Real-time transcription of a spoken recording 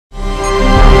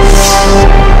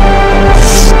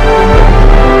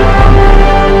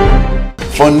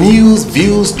For news,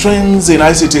 views, trends in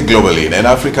ICT globally and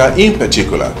Africa in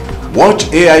particular,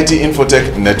 watch AIT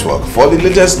Infotech Network for the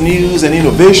latest news and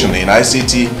innovation in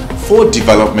ICT for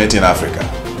development in Africa.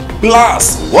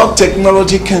 Plus, what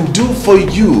technology can do for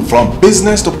you from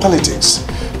business to politics,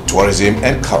 tourism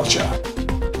and culture.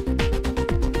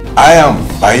 I am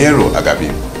Bayero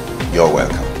Agabim. You're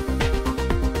welcome.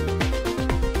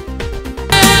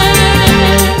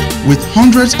 With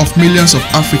hundreds of millions of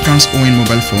Africans owning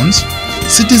mobile phones,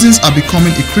 citizens are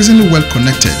becoming increasingly well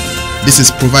connected. This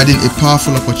is providing a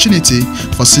powerful opportunity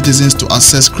for citizens to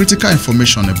access critical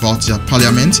information about their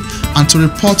parliament and to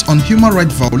report on human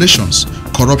rights violations,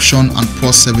 corruption and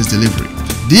poor service delivery.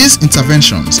 These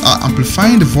interventions are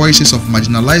amplifying the voices of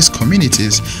marginalized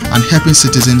communities and helping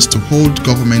citizens to hold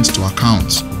governments to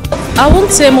account. I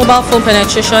won't say mobile phone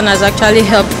penetration has actually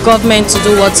helped government to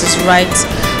do what is right,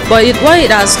 but what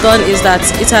it has done is that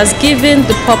it has given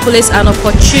the populace an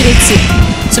opportunity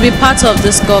to be part of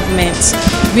this government.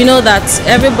 We know that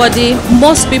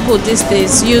most people these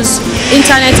days use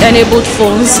internet-enabled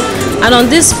phones, and on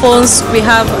these phones we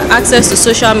have access to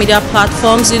social media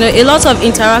platforms. A lot of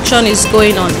interaction is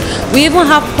going on. We even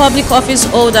have public office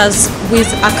holders with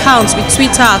accounts, with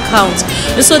Twitter accounts.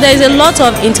 So there is a lot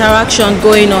of interaction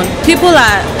going on. People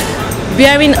are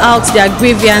bearing out their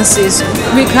grievances.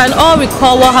 We can all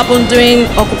recall what happened during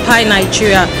Occupy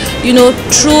Nigeria.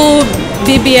 Through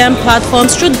BBM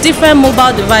platforms, through different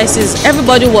mobile devices,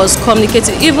 everybody was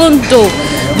communicating, even though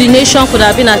the nation could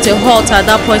have been at a halt at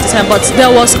that point in time, but there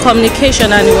was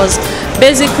communication, and it was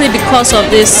basically because of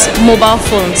these mobile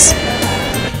phones.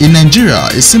 In Nigeria,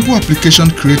 a simple application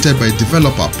created by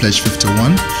developer Pledge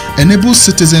 51 enables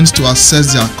citizens to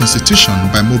access their constitution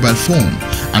by mobile phone,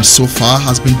 and so far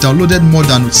has been downloaded more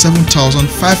than 7,500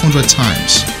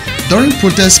 times. During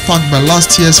protests sparked by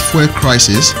last year's fuel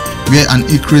crisis, where an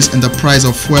increase in the price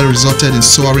of fuel resulted in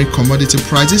soaring commodity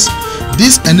prices,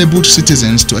 this enabled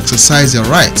citizens to exercise their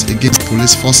rights against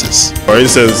police forces. For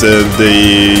instance,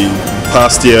 the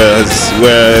past years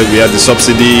where we had the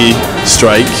subsidy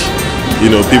strike,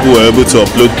 people were able to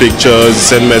upload pictures,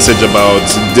 send message about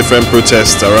different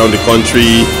protests around the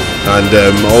country, and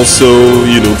also,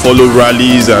 follow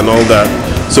rallies and all that.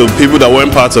 So people that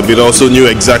weren't part of it also knew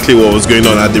exactly what was going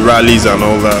on at the rallies and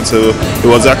all that. So it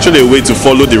was actually a way to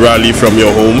follow the rally from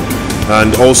your home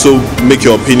and also make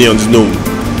your opinions known.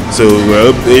 So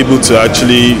we're able to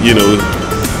actually,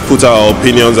 put our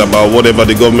opinions about whatever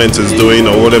the government is doing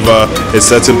or whatever a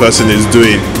certain person is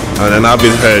doing, and then have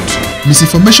it heard.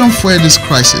 Misinformation fueled this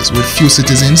crisis, with few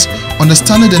citizens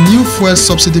understanding the new fuel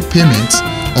subsidy payment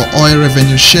or oil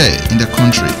revenue share in the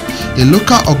country. A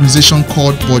local organization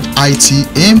called Budge IT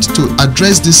aimed to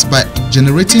address this by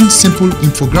generating simple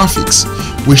infographics,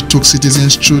 which took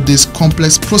citizens through this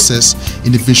complex process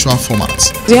in the visual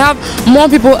format. They have more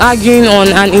people arguing on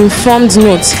an informed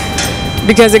note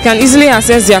because they can easily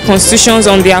access their constitutions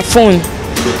on their phone.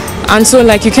 And so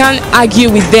you can't argue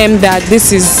with them that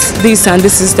this is this and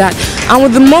this is that. And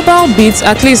with the mobile bits,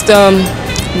 at least,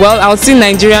 I would say the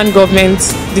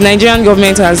Nigerian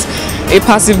government has a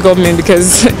passive government,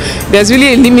 because there's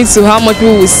really a limit to how much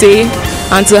people will say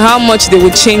and to how much they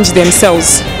will change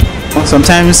themselves.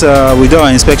 Sometimes we do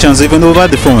our inspections even over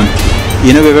the phone.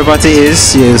 Where everybody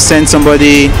is, you send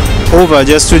somebody over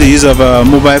just through the use of a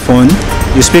mobile phone.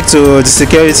 You speak to the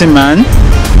security man,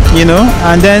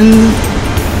 and then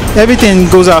everything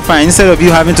goes out fine. Instead of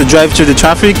you having to drive through the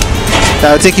traffic,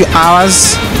 that will take you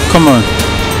hours. Come on,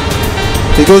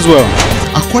 it goes well.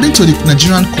 According to the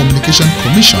Nigerian Communication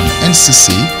Commission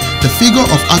 (NCC), the figure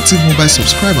of active mobile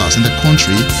subscribers in the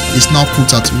country is now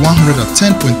put at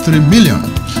 110.3 million.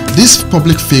 This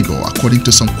public figure, according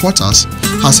to some quarters,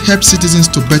 has helped citizens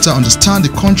to better understand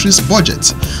the country's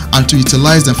budget and to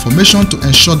utilize the information to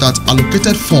ensure that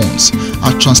allocated funds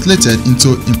are translated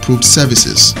into improved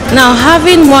services. Now,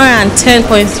 having more than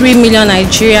 10.3 million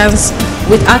Nigerians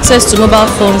with access to mobile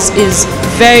phones is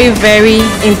very, very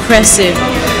impressive.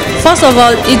 First of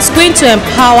all, it's going to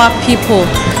empower people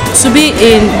to be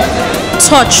in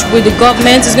touch with the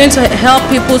government. It's going to help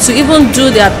people to even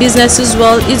do their businesses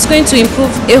well. It's going to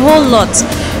improve a whole lot.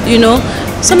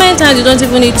 So many times you don't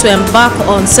even need to embark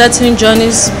on certain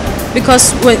journeys,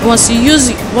 because once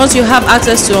you have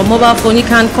access to your mobile phone, you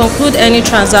can conclude any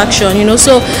transaction.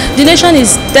 So the nation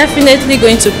is definitely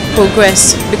going to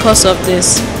progress because of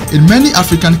this. In many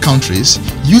African countries,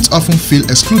 youth often feel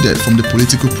excluded from the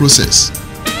political process,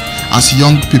 as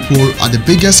young people are the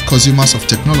biggest consumers of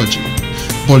technology.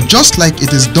 But just like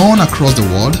it is done across the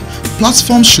world,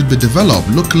 Platforms should be developed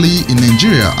locally in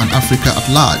Nigeria and Africa at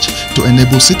large to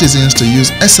enable citizens to use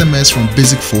SMS from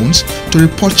basic phones to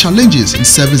report challenges in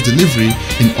service delivery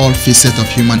in all facets of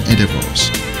human endeavors.